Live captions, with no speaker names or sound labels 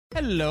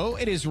Hello,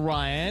 it is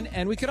Ryan,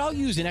 and we could all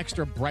use an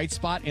extra bright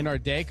spot in our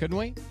day, couldn't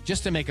we?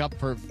 Just to make up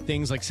for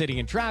things like sitting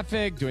in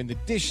traffic, doing the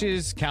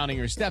dishes, counting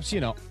your steps,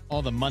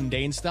 all the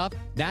mundane stuff.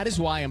 That is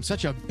why I'm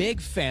such a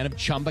big fan of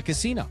Chumba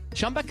Casino.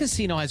 Chumba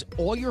Casino has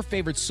all your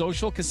favorite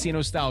social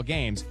casino-style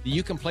games that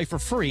you can play for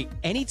free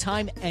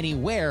anytime,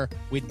 anywhere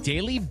with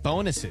daily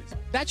bonuses.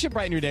 That should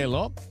brighten your day a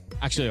little.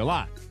 Actually, a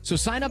lot. So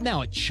sign up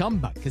now at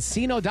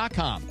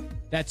ChumbaCasino.com.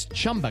 That's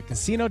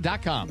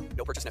ChumbaCasino.com.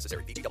 No purchase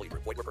necessary. VGW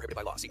Group. Void where prohibited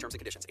by law. See terms and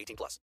conditions.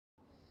 18+.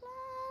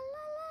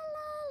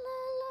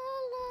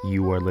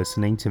 You are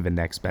listening to the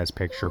Next Best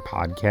Picture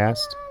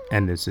podcast,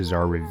 and this is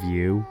our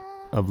review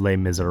of Les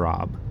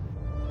Miserables.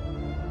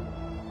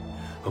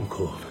 I'm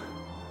cold.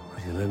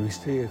 Would you let me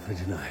stay here for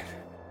tonight?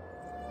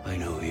 I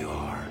know who you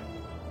are.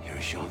 You're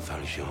Jean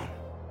Valjean.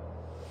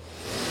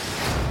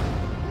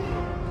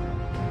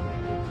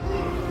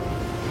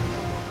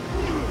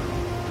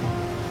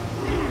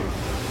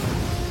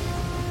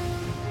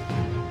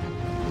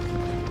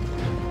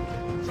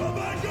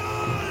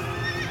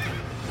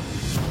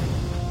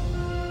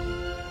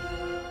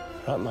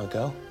 Right,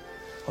 Margot.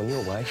 On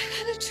your way.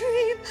 And a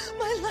dream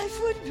my life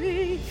would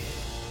be.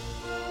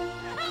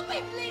 Help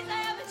me, please, I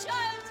have a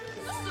child.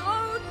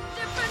 So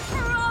different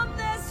from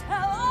this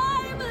hell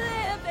I'm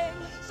living.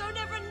 So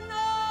different,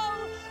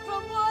 no,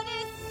 from what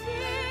it seems.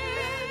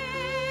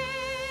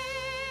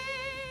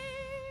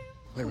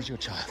 Where is your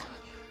child?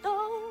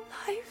 No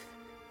life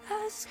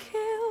has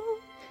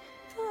killed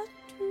the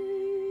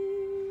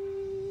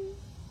dream.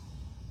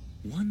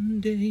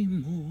 One day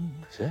more.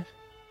 Is it?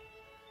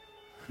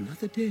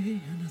 Another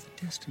day, another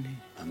destiny.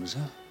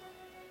 Mademoiselle.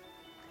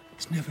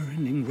 It's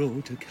never-ending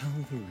road to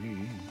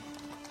Calvary.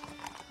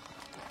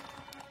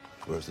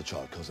 Where's the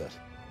child, Cosette?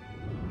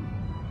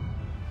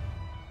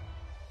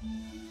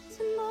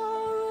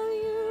 Tomorrow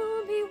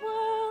you'll be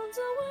worlds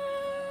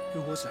away.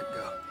 Who was that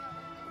girl?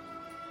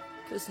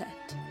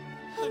 Cosette.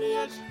 And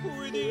yet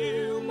with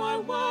you my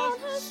world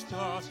has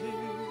started.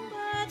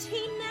 But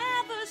he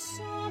never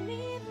saw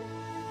me there.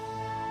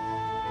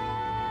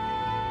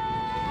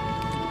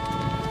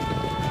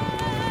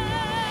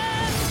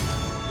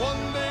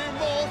 One day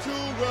more to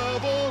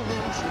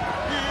revolution.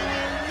 We'll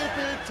nip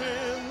it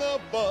in the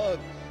bud.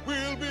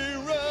 We'll be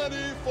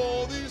ready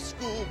for these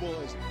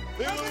schoolboys.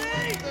 They'll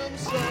make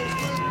themselves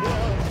with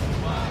blood.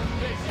 One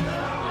day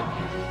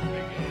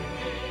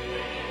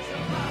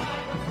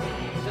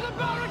To the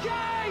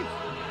barricade!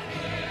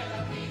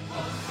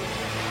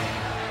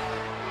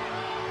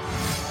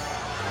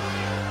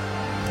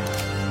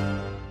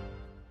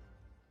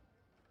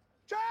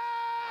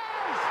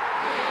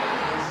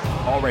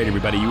 Alright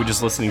everybody, you were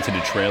just listening to the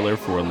trailer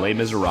for Les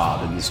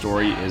Miserables, and the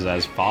story is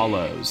as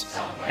follows.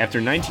 After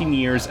 19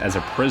 years as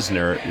a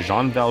prisoner,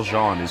 Jean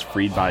Valjean is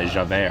freed by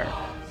Javert,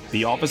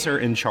 the officer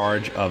in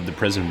charge of the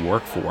prison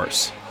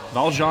workforce.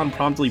 Valjean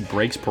promptly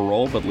breaks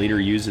parole, but later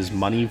uses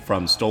money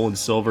from stolen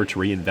silver to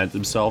reinvent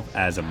himself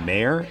as a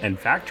mayor and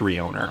factory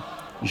owner.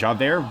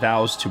 Javert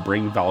vows to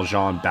bring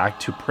Valjean back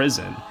to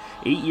prison.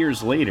 8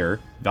 years later,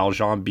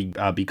 Valjean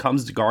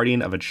becomes the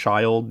guardian of a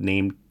child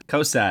named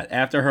Cosette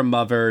after her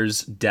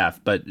mother's death,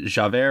 but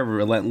Javert's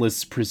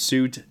relentless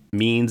pursuit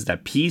means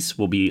that peace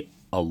will be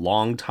a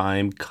long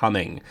time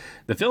coming.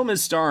 The film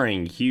is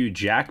starring Hugh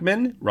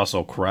Jackman,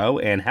 Russell Crowe,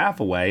 Anne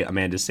Hathaway,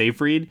 Amanda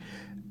Seyfried,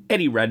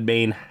 Eddie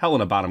Redmayne,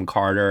 Helena Bonham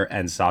Carter,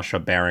 and Sacha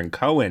Baron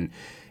Cohen.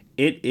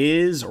 It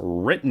is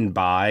written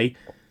by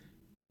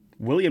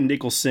William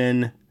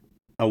Nicholson,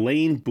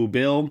 Elaine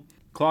Boublil,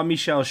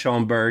 Claude-Michel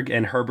Schoenberg,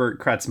 and Herbert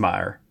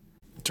Kretzmeyer.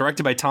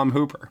 Directed by Tom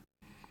Hooper.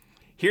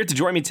 Here to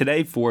join me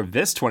today for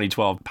this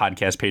 2012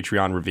 podcast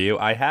Patreon review,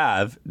 I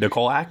have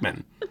Nicole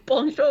Ackman.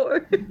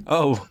 Bonjour.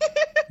 Oh,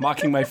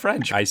 mocking my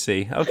French, I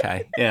see.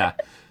 Okay, yeah.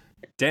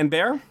 Dan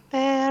Baer?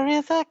 There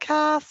is a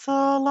castle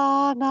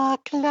on a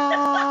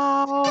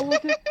cloud.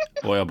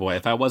 Boy, oh boy,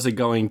 if I wasn't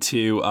going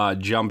to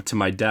jump to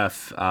my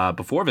death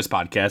before this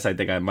podcast, I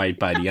think I might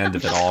by the end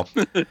of it all.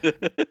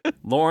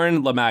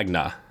 Lauren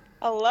LaMagna.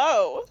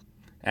 Hello.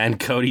 And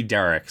Cody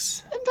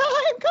Derricks. And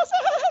I'm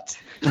Cosette.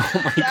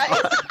 Oh my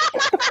God.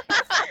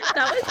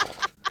 That was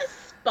a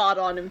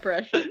spot-on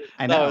impression.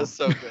 I know. That was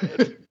so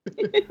good.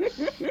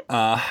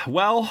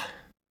 Well,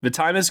 the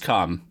time has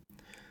come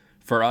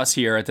for us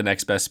here at the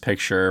Next Best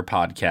Picture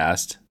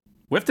podcast,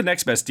 with the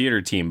Next Best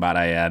Theater team, might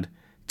I add,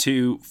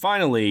 to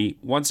finally,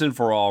 once and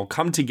for all,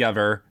 come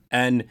together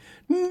and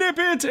nip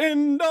it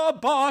in the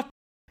butt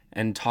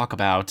and talk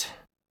about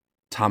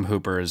Tom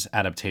Hooper's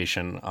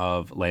adaptation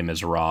of Les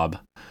Miserables.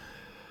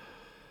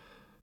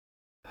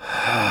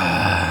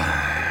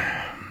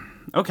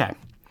 Okay.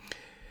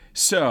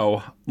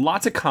 So,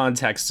 lots of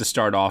context to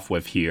start off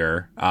with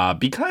here.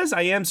 Because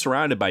I am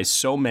surrounded by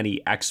so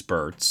many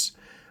experts,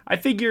 I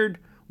figured,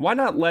 why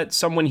not let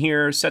someone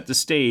here set the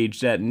stage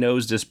that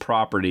knows this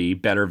property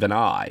better than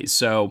I?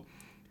 So,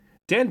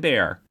 Dan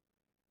Baer,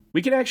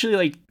 we can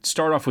actually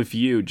start off with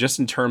you just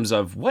in terms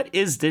of what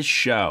is this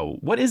show?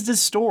 What is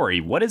this story?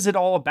 What is it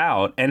all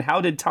about? And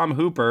how did Tom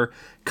Hooper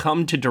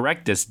come to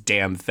direct this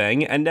damn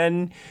thing? And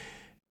then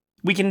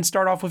we can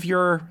start off with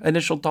your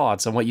initial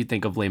thoughts on what you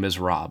think of Les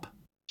Miserables.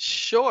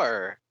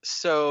 Sure.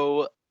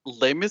 So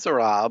Les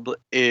Miserables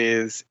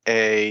is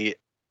a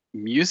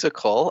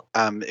musical.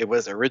 It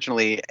was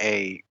originally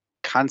a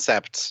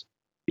concept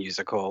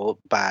musical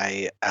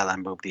by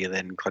Alain Boublil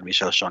and Claude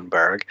Michel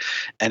Schoenberg,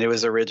 and it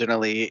was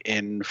originally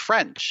in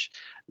French.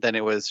 Then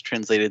it was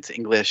translated to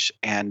English,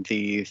 and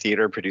the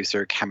theater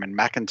producer Cameron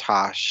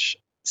Mackintosh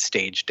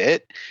staged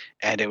it,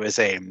 and it was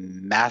a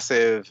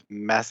massive,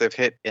 massive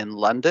hit in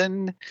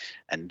London.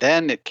 And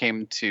then it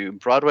came to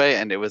Broadway,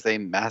 and it was a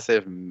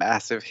massive,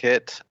 massive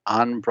hit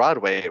on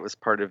Broadway. It was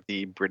part of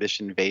the British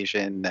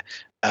invasion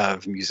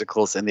of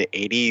musicals in the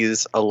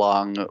 80s,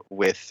 along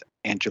with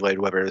Andrew Lloyd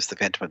Webber's The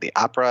Phantom of the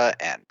Opera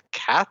and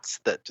Cats,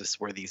 that just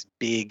were these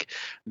big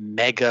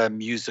mega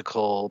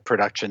musical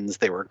productions,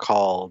 they were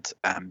called,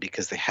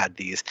 because they had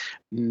these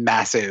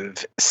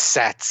massive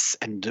sets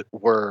and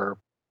were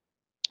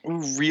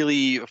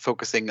really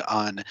focusing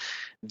on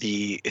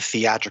the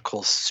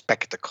theatrical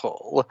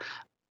spectacle.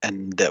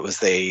 And that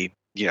was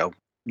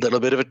little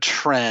bit of a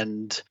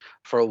trend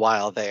for a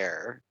while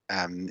there,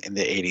 in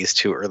the 80s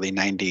to early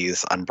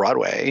 90s on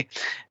Broadway.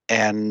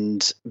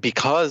 And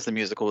because the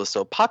musical was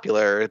so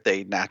popular,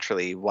 they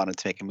naturally wanted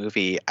to make a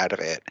movie out of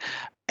it.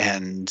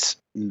 And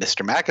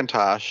Mr.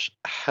 Mackintosh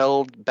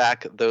held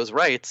back those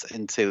rights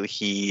until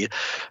he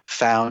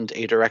found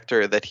a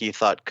director that he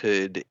thought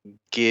could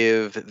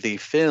give the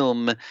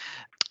film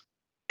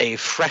a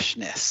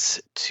freshness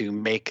to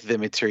make the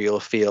material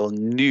feel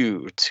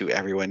new to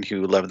everyone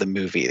who loved the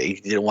movie. They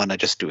didn't want to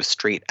just do a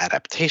straight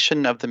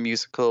adaptation of the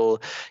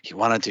musical. He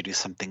wanted to do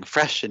something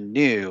fresh and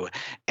new.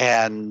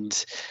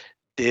 And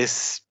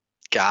this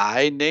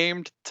guy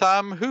named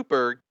Tom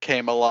Hooper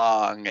came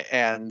along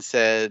and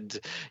said,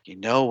 you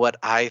know what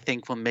I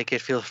think will make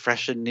it feel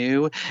fresh and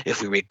new?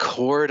 If we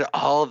record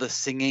all the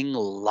singing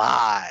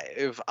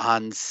live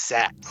on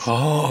set.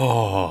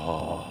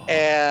 Oh.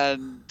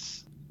 And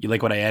you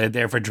like what I added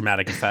there for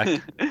dramatic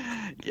effect?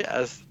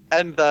 Yes.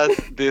 And thus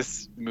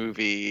this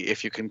movie,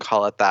 if you can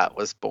call it that,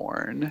 was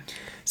born.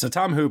 So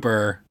Tom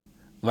Hooper,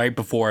 right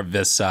before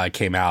this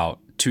came out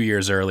 2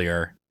 years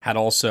earlier, had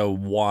also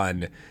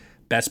won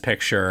Best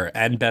Picture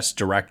and Best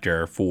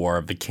Director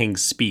for The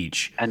King's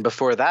Speech. And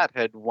before that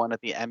had won at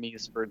the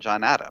Emmys for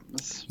John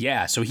Adams.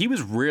 Yeah, so he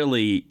was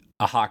really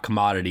a hot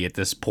commodity at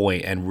this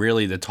point and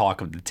really the talk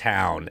of the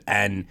town.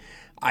 And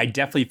I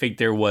definitely think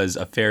there was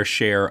a fair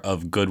share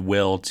of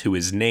goodwill to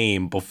his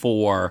name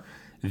before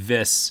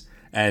this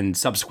and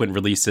subsequent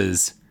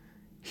releases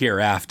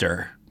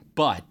hereafter.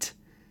 But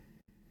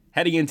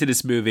heading into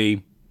this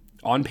movie,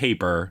 on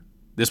paper,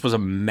 this was a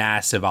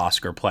massive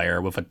Oscar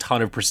player with a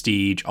ton of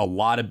prestige, a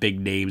lot of big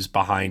names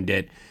behind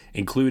it,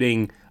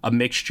 including a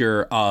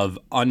mixture of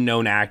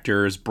unknown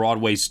actors,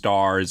 Broadway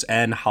stars,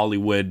 and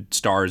Hollywood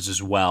stars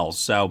as well.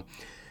 So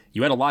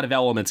you had a lot of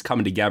elements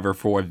coming together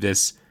for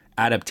this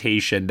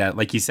adaptation that,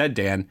 like you said,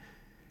 Dan,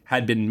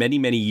 had been many,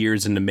 many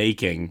years in the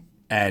making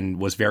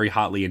and was very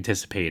hotly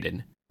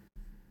anticipated.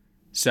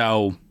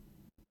 So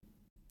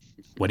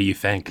what do you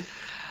think?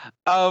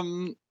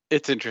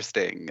 It's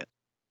interesting.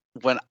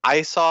 When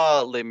I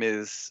saw Les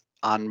Mis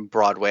on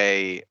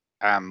Broadway,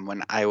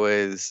 when I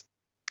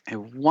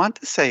want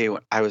to say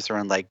I was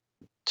around like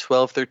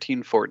 12,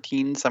 13,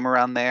 14, somewhere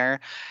around there.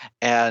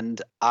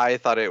 And I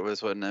thought it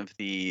was one of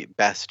the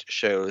best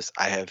shows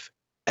I have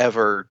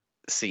ever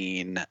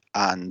seen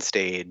on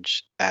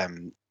stage.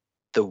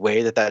 The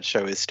way that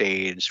show is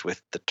staged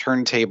with the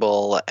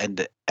turntable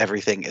and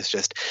everything is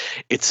just,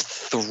 it's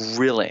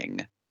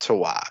thrilling to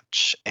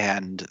watch.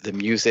 And the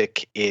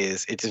music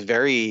it's a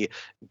very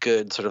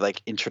good sort of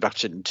like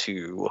introduction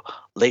to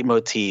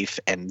leitmotif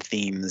and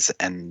themes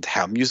and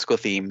how musical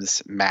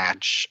themes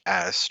match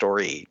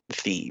story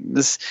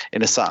themes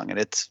in a song. And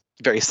it's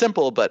very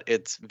simple, but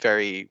it's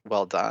very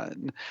well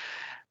done.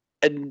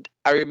 And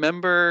I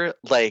remember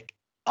like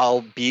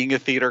all being a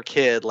theater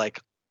kid,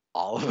 like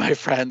all of my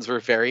friends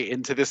were very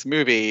into this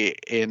movie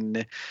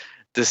in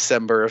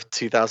December of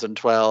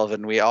 2012,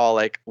 and we all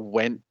like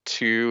went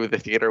to the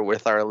theater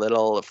with our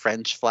little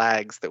French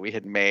flags that we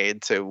had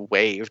made to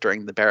wave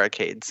during the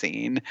barricade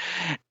scene.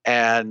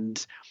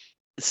 And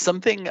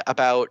something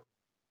about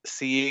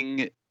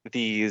seeing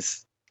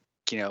these,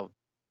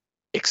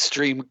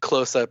 extreme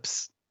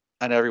close-ups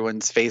on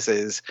everyone's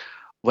faces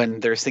when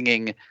they're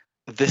singing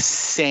the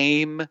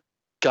same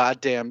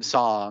goddamn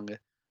song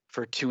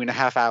for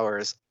 2.5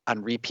 hours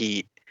on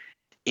repeat,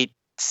 it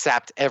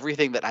sapped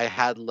everything that I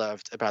had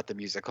loved about the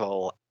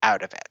musical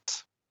out of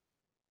it.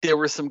 There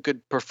were some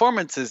good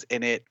performances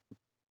in it,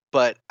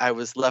 but I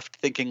was left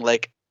thinking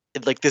like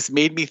this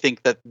made me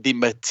think that the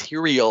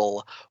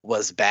material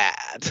was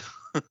bad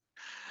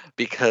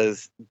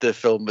because the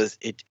film was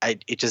it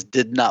just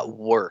did not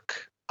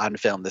work on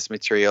film. This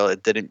material,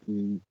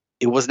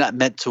 it was not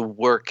meant to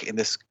work in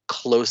this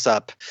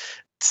close-up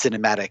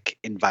cinematic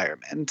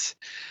environment.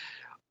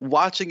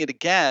 Watching it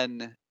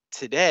again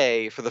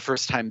today for the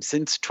first time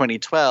since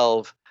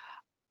 2012,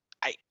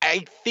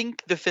 I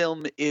think the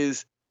film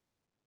is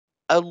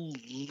a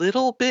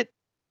little bit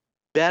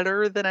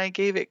better than I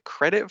gave it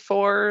credit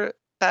for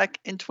back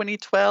in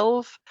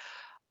 2012,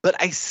 but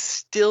I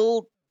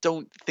still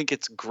don't think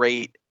it's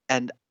great,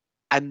 and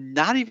I'm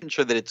not even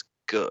sure that it's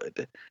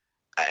good.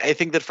 I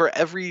think that for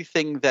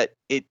everything that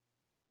it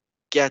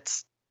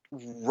gets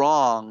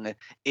wrong,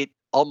 it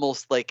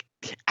almost like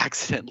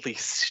accidentally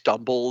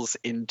stumbles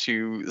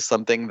into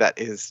something that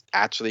is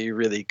actually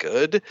really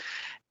good.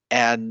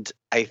 And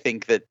I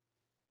think that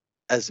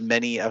as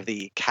many of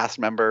the cast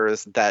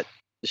members that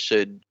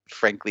should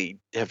frankly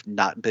have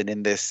not been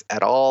in this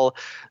at all,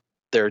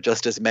 there are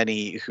just as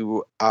many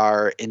who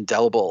are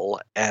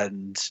indelible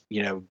and,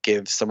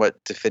 give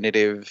somewhat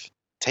definitive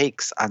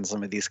takes on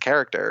some of these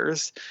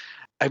characters.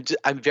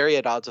 I'm very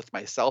at odds with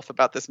myself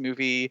about this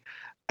movie.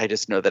 I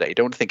just know that I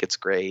don't think it's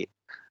great,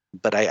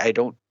 but I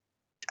don't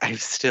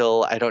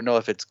know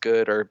if it's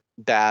good or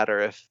bad or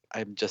if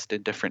I'm just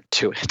indifferent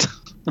to it.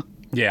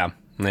 Yeah.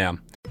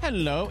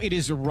 Hello, it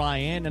is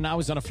Ryan, and I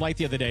was on a flight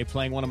the other day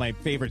playing one of my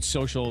favorite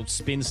social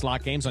spin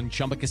slot games on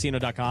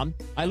ChumbaCasino.com.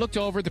 I looked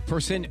over at the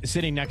person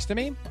sitting next to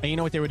me, and you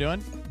know what they were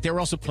doing? They were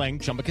also playing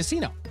Chumba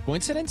Casino.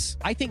 Coincidence?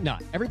 I think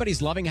not.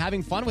 Everybody's loving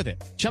having fun with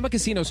it. Chumba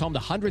Casino is home to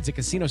hundreds of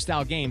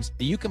casino-style games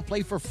that you can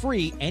play for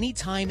free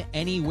anytime,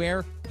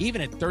 anywhere,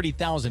 even at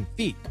 30,000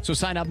 feet. So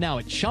sign up now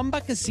at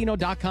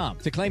ChumbaCasino.com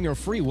to claim your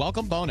free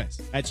welcome bonus.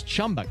 That's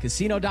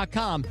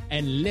ChumbaCasino.com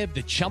and live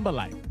the Chumba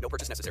life. No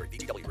purchase necessary.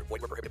 VGW. Void where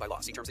prohibited by law.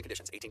 See terms and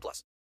conditions.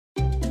 18+.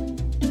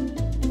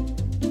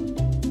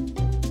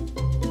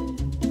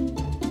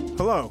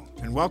 Hello,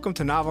 and welcome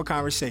to Novel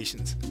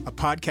Conversations, a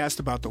podcast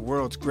about the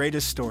world's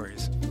greatest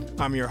stories.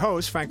 I'm your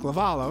host, Frank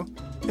Lavallo,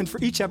 and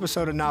for each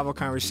episode of Novel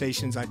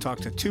Conversations, I talk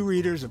to two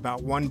readers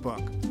about one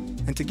book.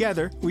 And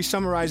together, we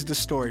summarize the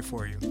story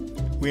for you.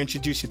 We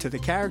introduce you to the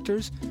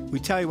characters, we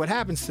tell you what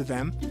happens to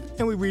them,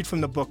 and we read from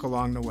the book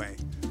along the way.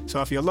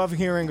 So if you love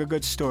hearing a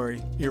good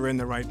story, you're in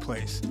the right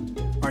place.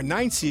 Our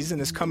 9th season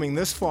is coming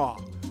this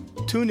fall.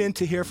 Tune in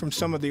to hear from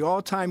some of the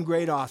all-time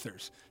great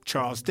authors,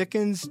 Charles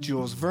Dickens,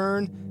 Jules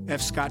Verne, F.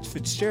 Scott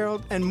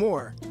Fitzgerald, and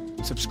more.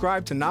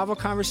 Subscribe to Novel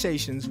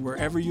Conversations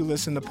wherever you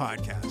listen to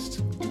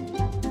podcasts.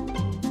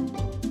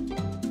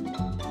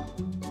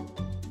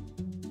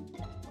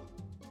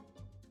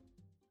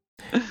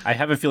 I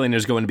have a feeling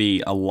there's going to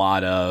be a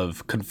lot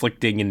of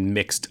conflicting and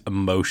mixed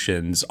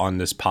emotions on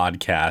this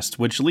podcast,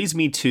 which leads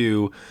me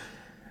to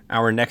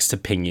our next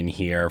opinion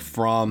here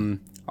from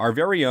our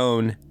very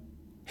own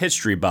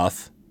history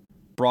buff,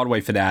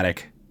 Broadway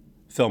fanatic,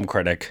 film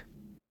critic,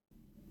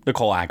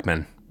 Nicole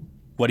Ackman.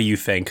 What do you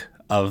think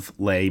of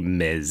Les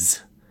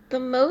Mis? The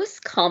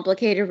most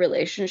complicated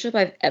relationship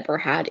I've ever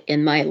had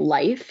in my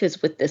life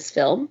is with this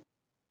film.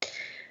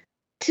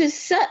 To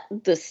set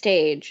the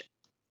stage,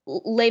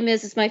 Les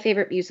Mis is my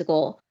favorite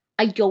musical.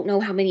 I don't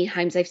know how many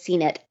times I've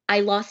seen it.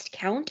 I lost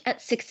count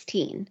at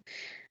 16.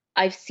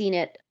 I've seen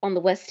it on the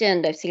West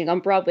End. I've seen it on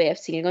Broadway. I've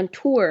seen it on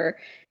tour.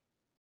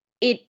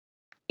 It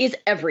is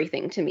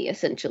everything to me,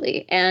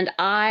 essentially. And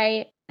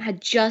I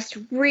had just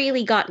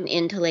really gotten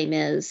into Les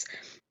Mis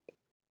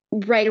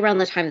right around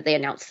the time that they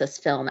announced this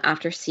film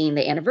after seeing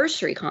the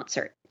anniversary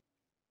concert.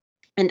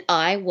 And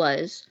I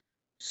was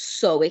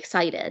so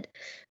excited.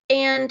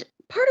 And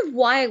part of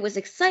why I was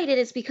excited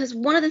is because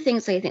one of the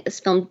things I think this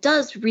film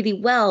does really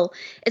well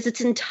is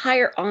its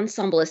entire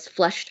ensemble is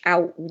fleshed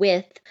out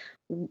with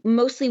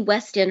mostly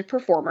West End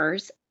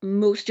performers,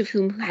 most of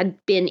whom had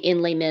been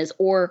in Les Mis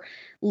or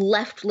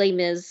left Les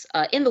Mis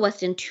in the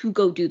West End to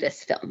go do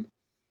this film.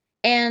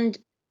 And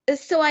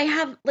so I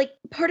have,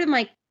 part of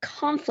my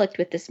conflict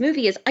with this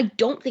movie is I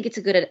don't think it's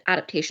a good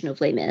adaptation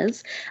of Les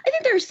Mis. I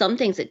think there are some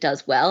things it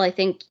does well. I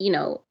think,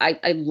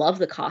 I love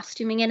the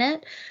costuming in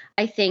it.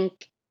 I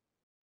think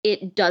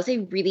it does a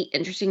really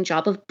interesting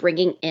job of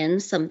bringing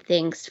in some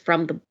things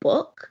from the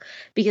book,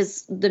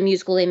 because the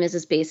musical Les Mis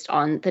is based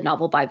on the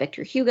novel by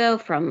Victor Hugo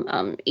from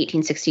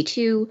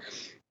 1862.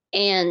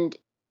 And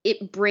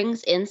it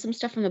brings in some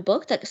stuff from the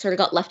book that sort of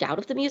got left out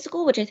of the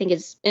musical, which I think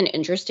is an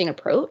interesting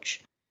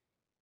approach.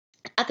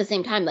 At the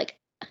same time,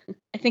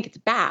 I think it's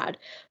bad.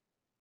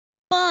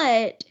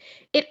 But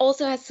it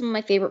also has some of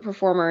my favorite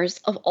performers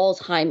of all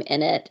time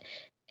in it.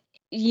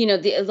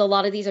 A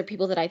lot of these are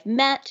people that I've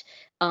met.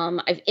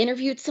 I've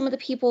interviewed some of the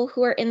people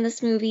who are in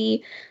this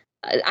movie.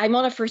 I'm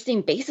on a first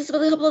name basis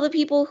with a couple of the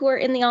people who are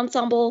in the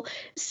ensemble.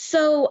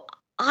 So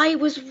I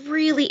was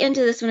really into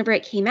this whenever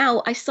it came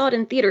out. I saw it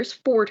in theaters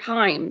 4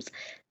 times.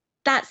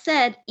 That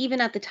said, even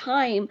at the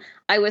time,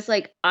 I was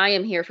like, I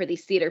am here for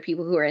these theater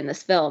people who are in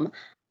this film.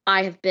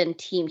 I have been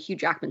team Hugh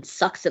Jackman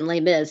sucks in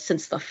Les Mis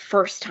since the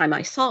first time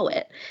I saw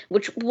it,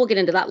 which we'll get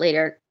into that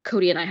later.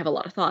 Cody and I have a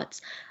lot of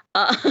thoughts.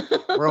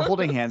 We're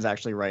holding hands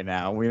actually right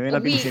now. We may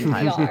not be the same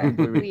time.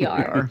 We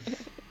are.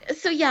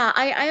 So yeah,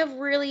 I have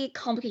really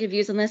complicated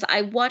views on this.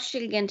 I watched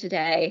it again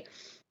today,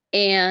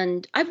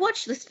 and I've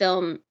watched this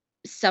film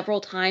several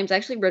times. I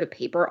actually wrote a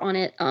paper on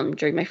it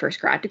during my first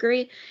grad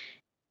degree.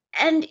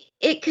 And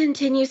it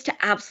continues to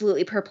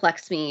absolutely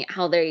perplex me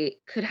how they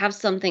could have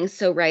something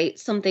so right,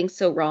 something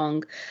so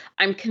wrong.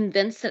 I'm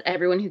convinced that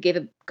everyone who gave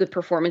a good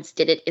performance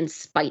did it in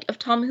spite of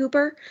Tom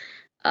Hooper.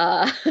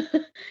 Uh,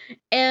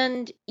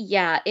 and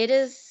yeah, it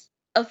is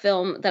a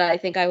film that I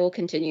think I will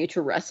continue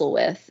to wrestle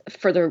with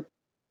for the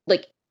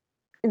like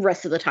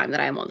rest of the time that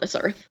I am on this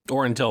earth.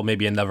 Or until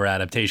maybe another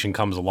adaptation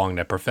comes along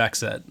that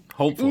perfects it.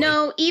 Hopefully.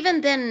 No,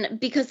 even then,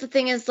 because the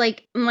thing is,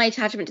 like, my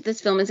attachment to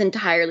this film is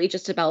entirely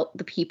just about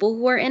the people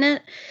who are in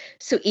it.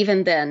 So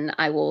even then,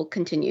 I will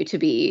continue to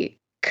be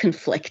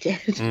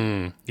conflicted.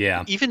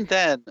 Yeah. Even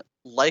then,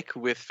 like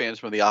with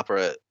Phantom of the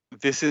Opera,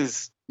 this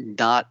is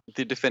not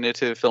the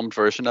definitive filmed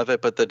version of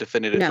it, but the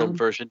definitive filmed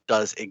version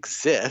does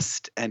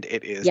exist, and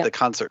it is the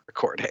concert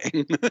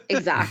recording.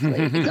 Exactly.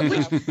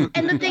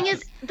 And the thing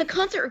is, the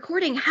concert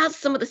recording has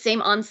some of the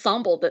same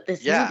ensemble that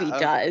this movie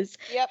does.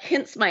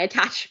 Hence my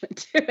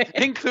attachment to it.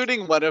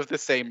 Including one of the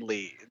same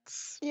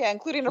leads. Yeah,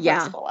 including a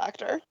principal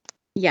actor.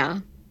 Yeah.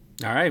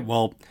 All right.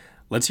 Well,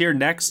 let's hear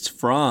next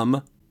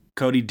from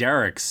Cody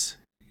Derricks.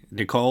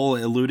 Nicole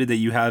alluded that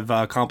you have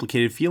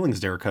complicated feelings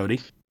there, Cody.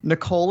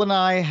 Nicole and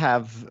I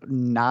have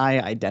nigh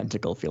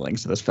identical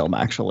feelings to this film,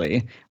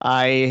 actually.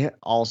 I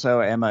also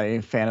am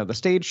a fan of the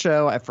stage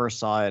show. I first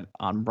saw it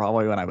on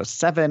Broadway when I was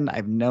 7.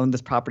 I've known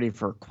this property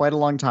for quite a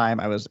long time.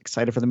 I was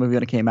excited for the movie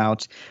when it came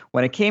out.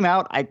 When it came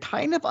out, I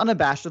kind of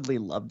unabashedly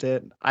loved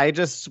it. I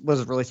just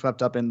was really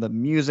swept up in the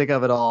music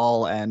of it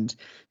all, and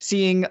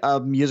seeing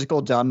a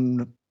musical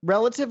done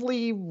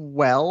relatively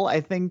well, I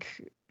think,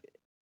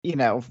 you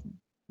know,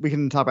 we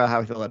can talk about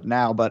how we feel about it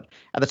now, but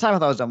at the time I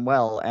thought it was done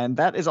well, and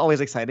that is always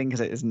exciting because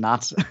it is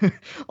not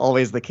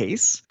always the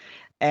case.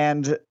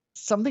 And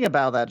something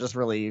about that just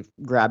really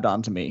grabbed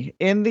onto me.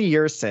 In the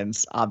years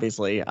since,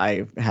 obviously,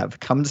 I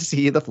have come to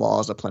see the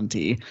flaws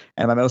aplenty,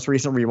 and my most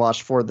recent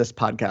rewatch for this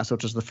podcast,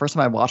 which was the first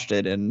time I watched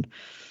it in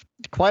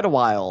quite a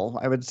while,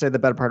 I would say the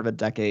better part of a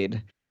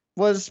decade,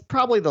 was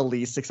probably the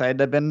least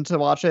excited I've been to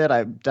watch it.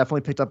 I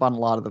definitely picked up on a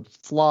lot of the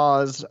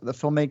flaws. The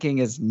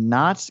filmmaking is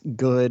not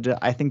good.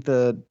 I think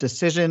the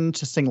decision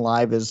to sing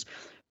live is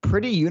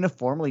pretty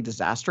uniformly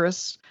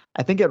disastrous.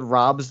 I think it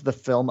robs the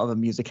film of a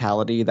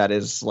musicality that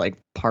is like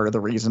part of the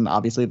reason,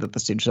 obviously, that the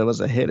stage show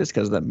is a hit is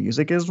because the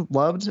music is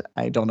loved.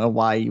 I don't know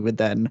why you would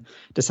then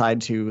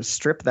decide to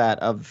strip that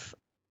of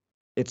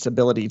its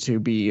ability to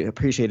be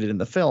appreciated in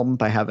the film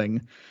by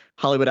having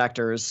Hollywood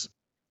actors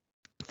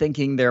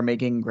thinking they're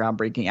making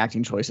groundbreaking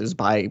acting choices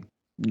by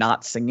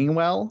not singing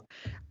well.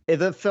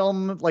 The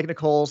film, like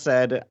Nicole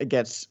said,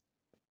 gets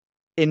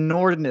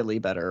inordinately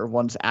better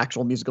once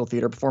actual musical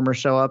theater performers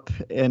show up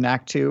in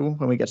Act 2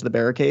 when we get to the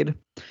barricade.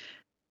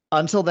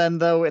 Until then,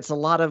 though, it's a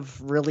lot of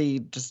really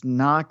just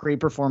not great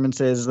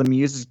performances.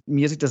 The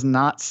music does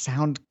not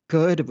sound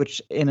good,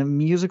 which in a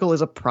musical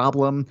is a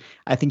problem.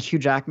 I think Hugh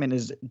Jackman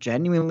is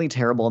genuinely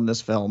terrible in this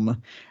film,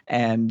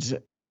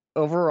 and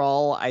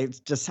overall, I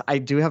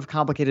do have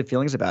complicated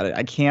feelings about it.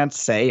 I can't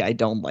say I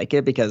don't like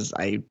it because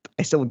I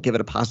still would give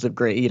it a positive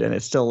grade, and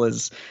it still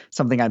is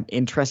something I'm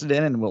interested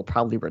in and will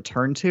probably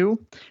return to.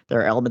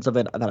 There are elements of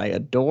it that I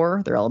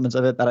adore. There are elements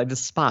of it that I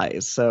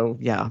despise. So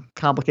yeah,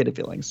 complicated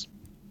feelings.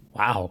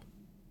 Wow.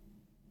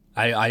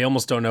 I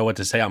almost don't know what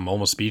to say. I'm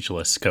almost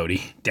speechless,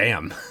 Cody.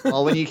 Damn.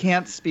 Well, when you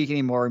can't speak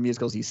anymore in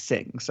musicals, you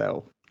sing.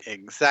 So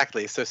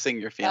exactly. So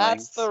sing your feelings.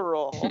 That's the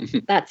rule.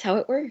 That's how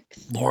it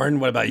works. Lauren,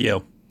 what about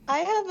you? I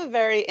have a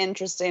very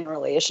interesting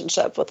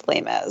relationship with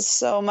Les Mis.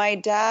 So my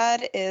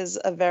dad is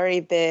a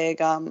very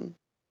big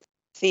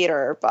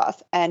theater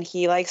buff, and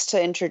he likes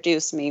to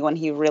introduce me when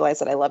he realized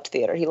that I loved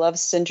theater. He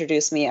loves to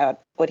introduce me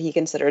at what he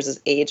considers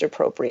as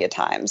age-appropriate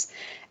times.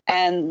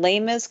 And Les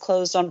Mis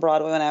closed on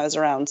Broadway when I was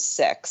around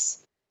 6.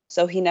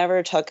 So he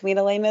never took me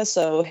to Les Mis.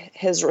 So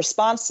his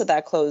response to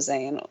that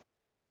closing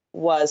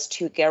was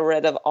to get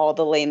rid of all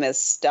the Les Mis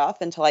stuff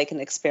until I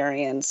can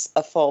experience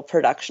a full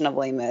production of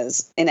Les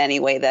Mis in any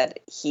way that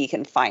he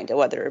can find it,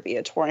 whether it be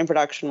a touring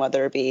production,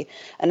 whether it be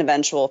an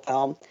eventual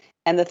film.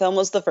 And the film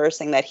was the first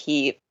thing that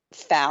he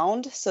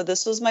found. So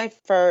this was my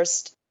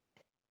first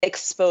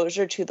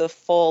exposure to the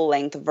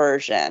full-length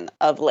version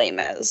of Les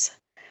Mis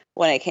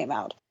when it came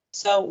out.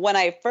 So when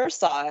I first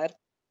saw it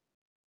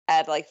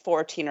at like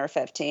 14 or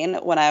 15,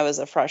 when I was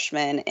a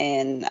freshman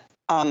in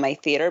my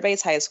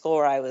theater-based high school,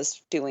 where I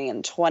was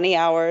doing 20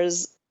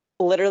 hours,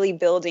 literally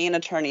building a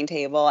turning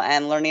table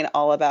and learning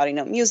all about,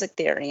 music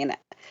theory and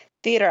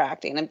theater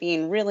acting and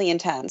being really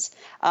intense.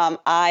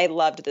 I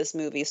loved this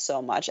movie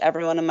so much.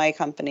 Everyone in my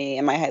company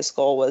in my high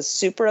school was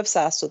super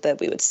obsessed with it.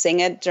 We would sing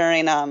it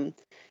during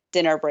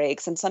dinner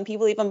breaks, and some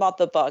people even bought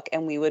the book,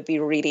 and we would be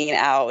reading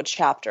out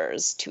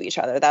chapters to each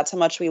other. That's how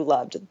much we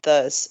loved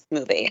this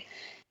movie.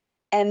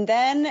 And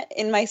then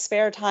in my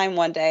spare time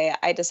one day,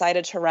 I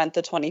decided to rent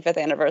the 25th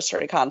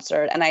anniversary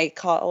concert, and I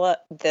call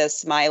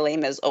this my Les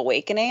Mis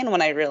awakening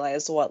when I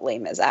realized what Les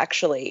Mis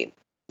actually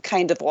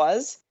kind of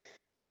was.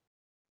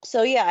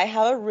 So yeah, I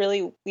have a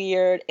really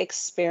weird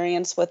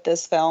experience with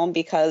this film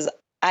because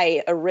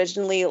I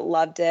originally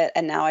loved it,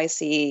 and now I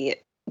see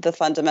the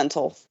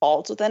fundamental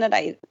faults within it.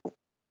 I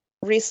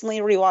recently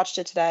rewatched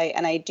it today,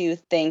 and I do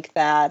think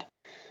that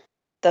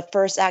the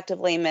first act of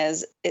Les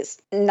Mis is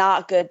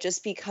not good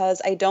just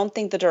because I don't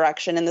think the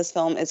direction in this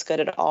film is good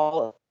at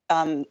all.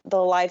 The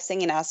live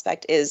singing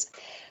aspect is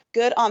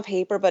good on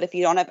paper, but if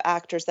you don't have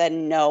actors that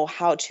know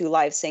how to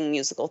live sing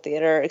musical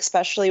theater,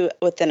 especially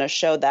within a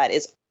show that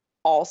is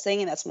all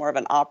singing, that's more of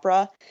an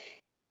opera,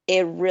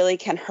 it really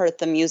can hurt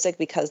the music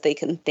because they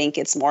can think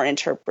it's more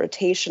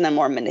interpretation and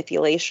more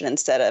manipulation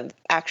instead of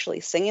actually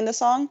singing the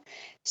song.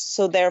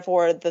 So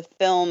therefore, the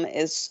film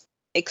is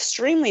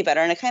extremely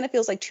better. And it kind of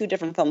feels like two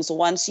different films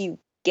once you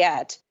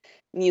get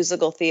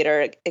musical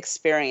theater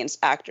experienced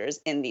actors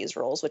in these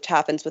roles, which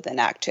happens within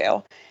Act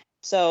 2.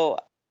 So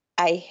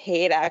I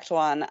hate Act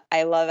 1.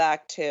 I love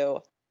Act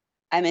 2.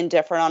 I'm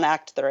indifferent on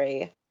Act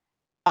 3.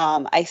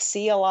 I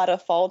see a lot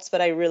of faults, but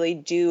I really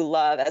do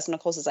love, as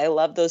Nicole says, I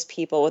love those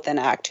people within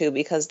Act 2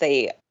 because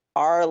they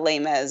are Les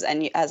Mis.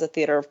 And as a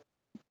theater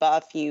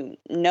buff, you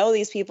know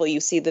these people,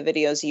 you see the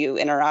videos, you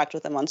interact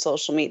with them on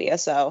social media.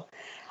 So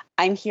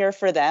I'm here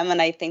for them,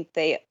 and I think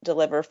they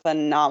deliver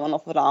phenomenal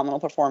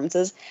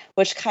performances,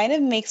 which kind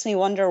of makes me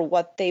wonder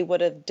what they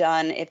would have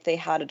done if they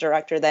had a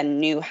director that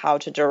knew how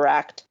to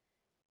direct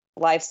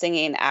live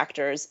singing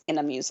actors in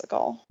a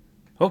musical.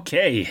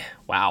 Okay,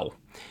 wow.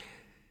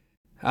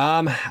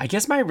 I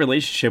guess my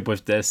relationship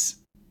with this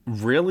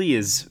really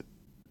is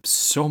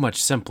so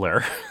much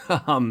simpler.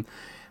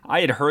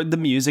 I had heard the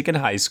music in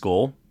high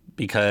school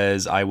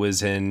because I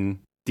was in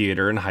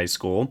theater in high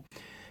school.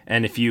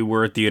 And if you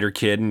were a theater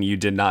kid and you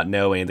did not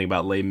know anything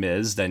about Les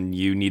Mis, then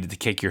you needed to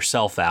kick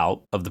yourself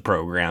out of the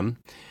program.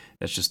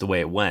 That's just the way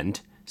it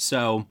went.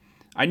 So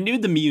I knew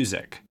the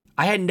music.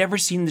 I had never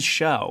seen the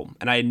show,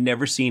 and I had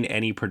never seen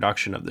any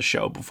production of the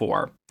show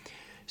before.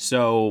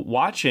 So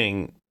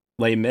watching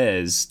Les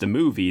Mis, the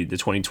movie, the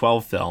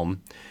 2012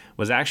 film,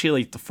 was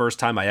actually like the first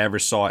time I ever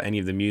saw any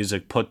of the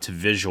music put to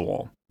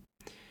visual.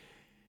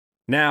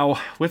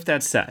 Now, with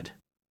that said,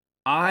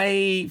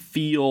 I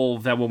feel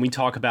that when we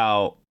talk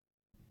about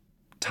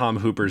Tom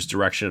Hooper's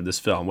direction of this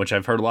film, which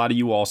I've heard a lot of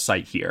you all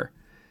cite here,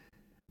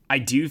 I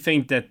do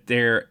think that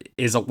there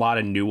is a lot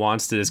of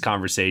nuance to this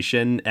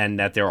conversation and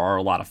that there are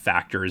a lot of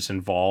factors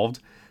involved.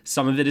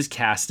 Some of it is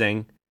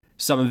casting.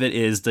 Some of it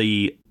is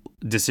the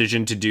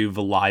decision to do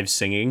the live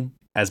singing,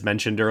 as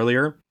mentioned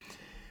earlier.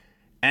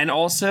 And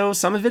also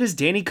some of it is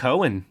Danny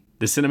Cohen,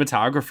 the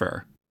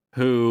cinematographer,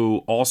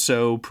 who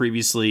also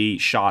previously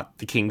shot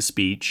The King's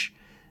Speech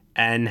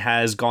and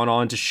has gone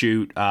on to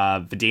shoot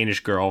The Danish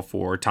Girl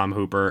for Tom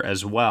Hooper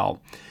as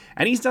well.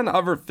 And he's done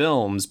other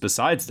films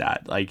besides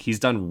that. Like, he's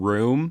done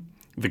Room,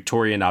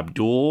 Victoria and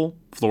Abdul,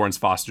 Florence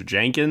Foster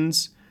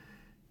Jenkins.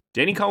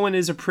 Danny Cohen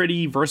is a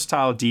pretty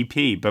versatile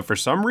DP, but for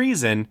some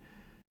reason,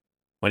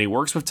 when he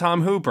works with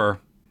Tom Hooper,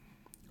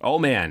 oh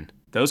man,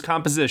 those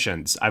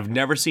compositions, I've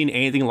never seen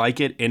anything like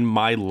it in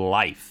my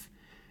life.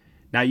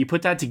 Now, you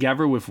put that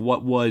together with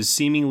what was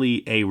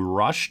seemingly a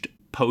rushed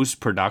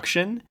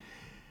post-production,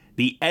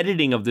 the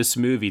editing of this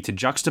movie to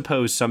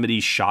juxtapose some of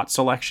these shot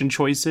selection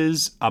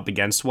choices up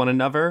against one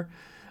another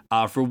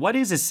for what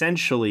is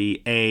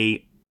essentially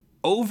a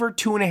over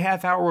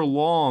 2.5 hour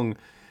long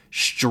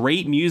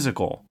straight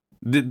musical.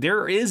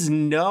 There is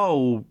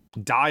no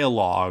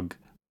dialogue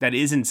that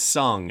isn't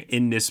sung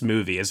in this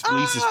movie, at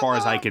least as far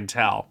as I can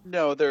tell.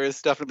 No, there is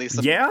definitely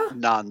some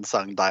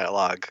non-sung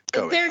dialogue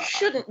going There on.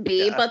 shouldn't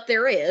be, but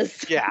there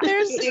is. Yeah.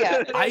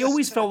 I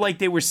always felt like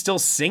they were still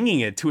singing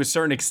it to a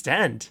certain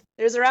extent.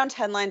 There's around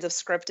 10 lines of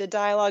scripted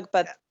dialogue,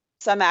 but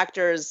some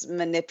actors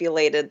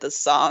manipulated the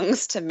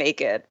songs to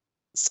make it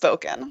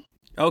spoken.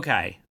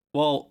 Okay.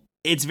 Well,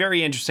 it's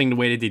very interesting the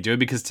way that they do it,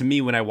 because to me,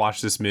 when I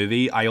watch this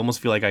movie, I almost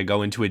feel like I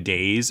go into a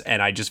daze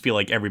and I just feel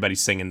like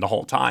everybody's singing the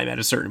whole time at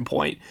a certain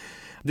point.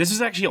 This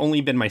has actually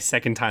only been my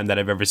second time that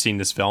I've ever seen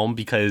this film,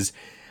 because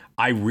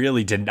I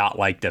really did not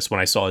like this when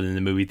I saw it in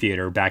the movie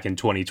theater back in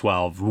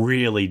 2012.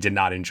 Really did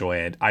not enjoy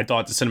it. I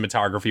thought the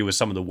cinematography was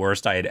some of the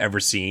worst I had ever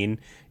seen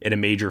in a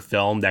major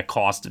film that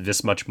cost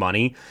this much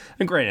money.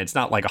 And granted, it's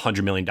not like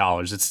 $100 million.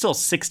 It's still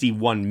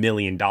 $61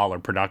 million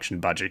production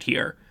budget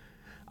here.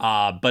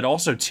 But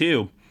also,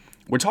 too,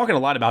 we're talking a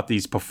lot about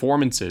these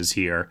performances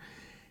here.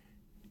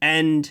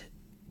 And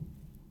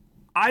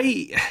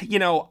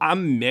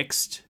I'm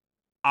mixed.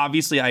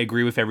 Obviously, I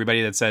agree with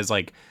everybody that says,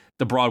 like,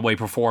 the Broadway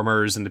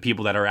performers and the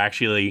people that are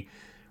actually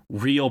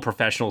real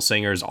professional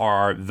singers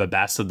are the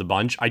best of the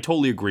bunch. I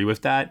totally agree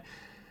with that.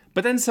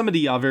 But then some of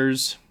the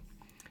others,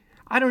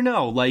 I don't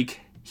know, like,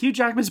 Hugh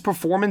Jackman's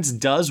performance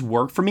does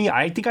work for me.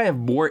 I think I have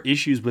more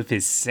issues with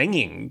his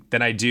singing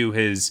than I do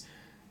his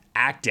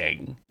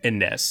acting in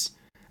this.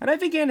 And I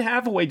think Anne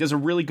Hathaway does a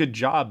really good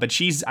job, but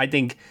she's, I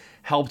think,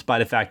 helped by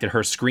the fact that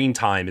her screen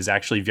time is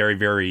actually very,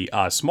 very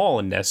small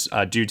in this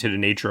due to the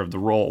nature of the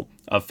role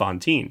of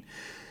Fantine.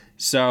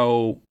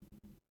 So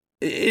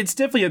it's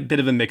definitely a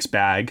bit of a mixed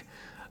bag.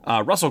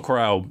 Russell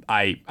Crowe,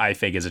 I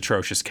think, is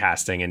atrocious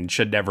casting and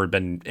should never have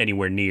been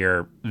anywhere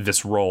near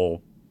this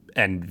role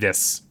and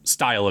this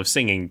style of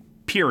singing,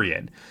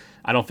 period.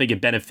 I don't think it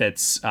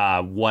benefits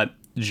what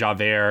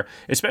Javert,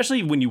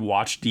 especially when you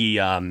watch the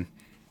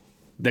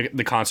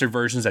concert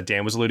versions that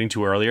Dan was alluding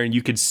to earlier, and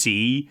you could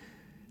see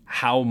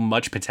how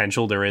much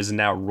potential there is in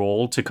that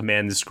role to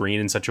command the screen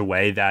in such a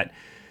way that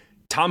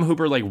Tom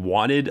Hooper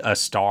wanted a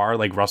star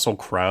like Russell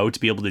Crowe to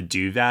be able to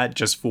do that,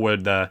 just for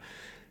the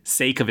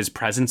sake of his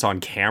presence on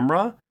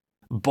camera,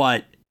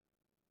 but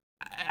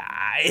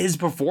his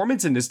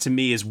performance in this to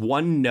me is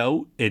one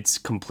note. It's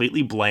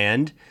completely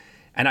bland,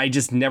 and I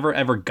just never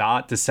ever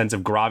got the sense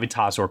of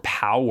gravitas or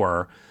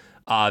power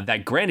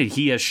that, granted,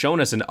 he has shown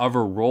us in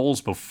other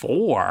roles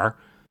before,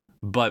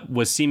 but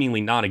was seemingly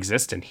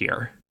non-existent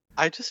here.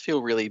 I just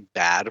feel really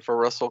bad for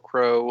Russell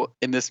Crowe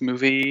in this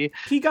movie.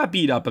 He got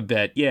beat up a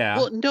bit, yeah.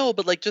 Well, no,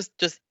 but like just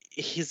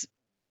his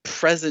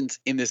presence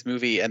in this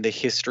movie and the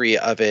history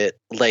of it.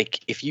 Like,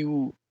 if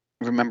you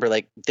remember,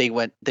 like they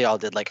all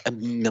did like a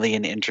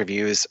million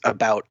interviews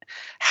about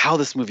how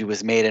this movie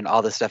was made and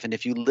all this stuff. And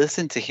if you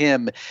listen to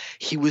him,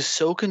 he was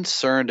so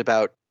concerned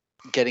about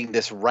getting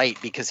this right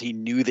because he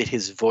knew that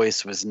his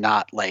voice was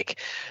not like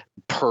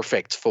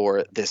perfect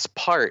for this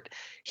part.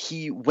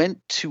 He went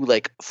to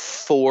like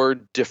 4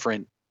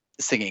 different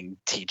singing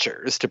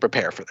teachers to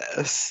prepare for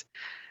this.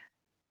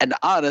 And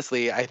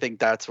honestly, I think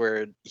that's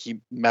where he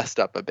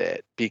messed up a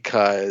bit,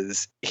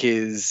 because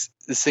his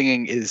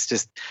singing is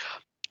just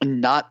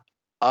not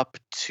up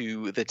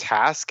to the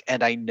task.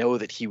 And I know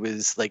that he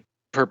was like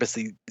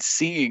purposely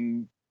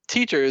seeing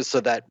teachers so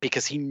that,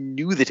 because he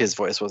knew that his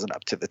voice wasn't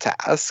up to the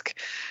task.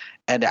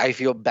 And I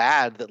feel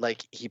bad that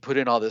like he put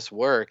in all this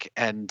work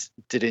and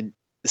didn't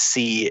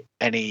see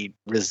any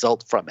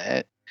result from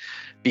it,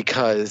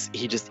 because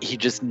he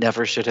just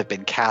never should have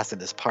been cast in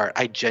this part.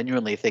 I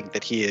genuinely think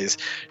that he is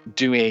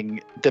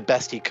doing the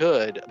best he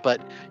could,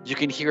 but you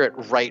can hear it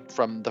right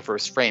from the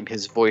first frame.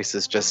 His voice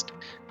is just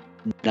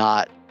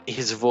not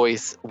his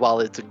voice. While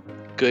it's a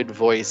good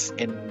voice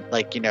in,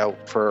 like, you know,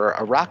 for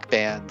a rock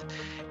band,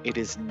 it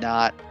is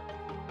not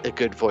a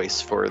good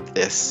voice for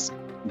this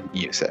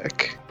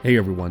music. Hey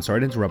everyone,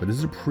 sorry to interrupt, but this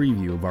is a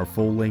preview of our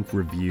full-length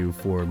review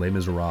for Les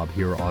Miserables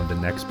here on the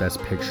Next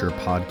Best Picture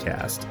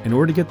podcast. In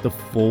order to get the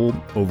full,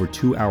 over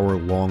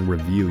 2-hour-long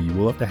review, you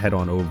will have to head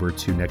on over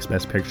to Next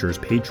Best Picture's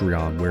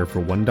Patreon, where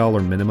for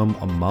 $1 minimum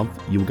a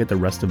month, you will get the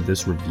rest of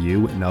this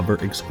review and other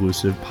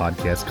exclusive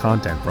podcast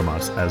content from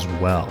us as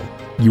well.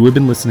 You have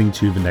been listening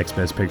to the Next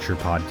Best Picture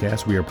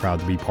podcast. We are proud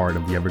to be part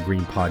of the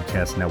Evergreen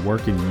Podcast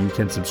Network, and you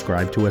can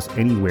subscribe to us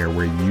anywhere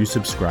where you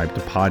subscribe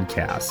to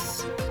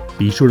podcasts.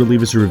 Be sure to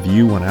leave us a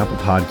review on Apple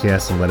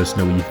Podcasts and let us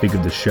know what you think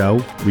of the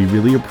show. We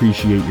really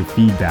appreciate your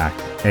feedback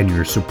and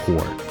your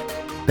support.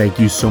 Thank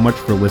you so much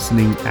for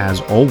listening as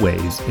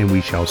always, and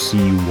we shall see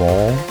you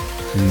all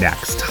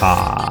next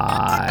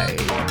time.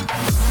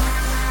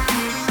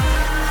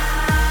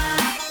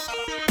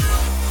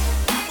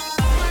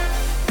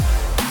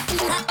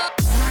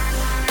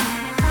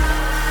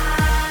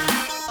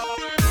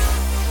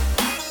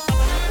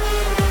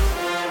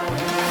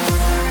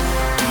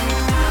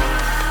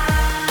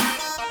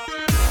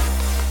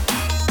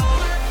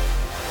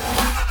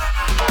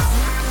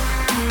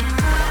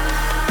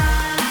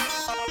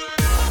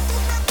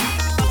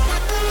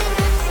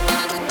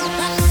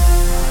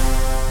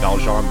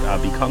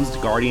 Becomes the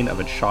guardian of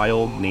a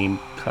child named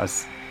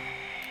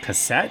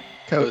Cosette?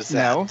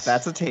 No,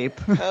 that's a tape.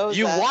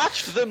 You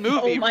watched the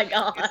movie. Oh my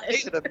god.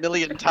 You've seen it a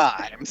million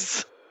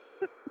times.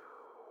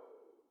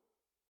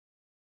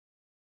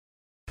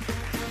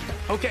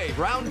 Okay,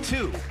 round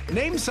 2.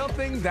 Name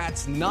something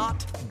that's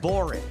not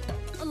boring.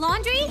 A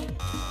laundry?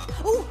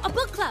 Ooh, a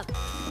book club.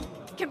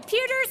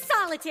 Computer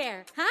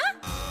solitaire, huh?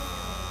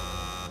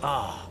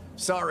 Ah,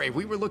 sorry,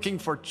 we were looking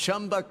for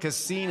Chumba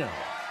Casino.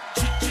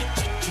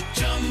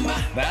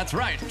 That's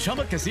right.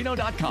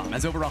 ChumbaCasino.com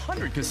has over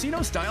 100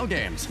 casino-style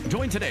games.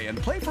 Join today and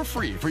play for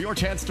free for your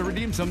chance to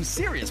redeem some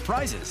serious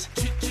prizes.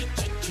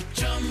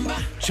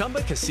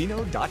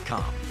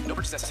 ChumbaCasino.com. No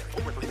purchase necessary.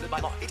 Void where prohibited by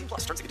law.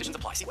 18+ terms and conditions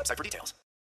apply. See website for details.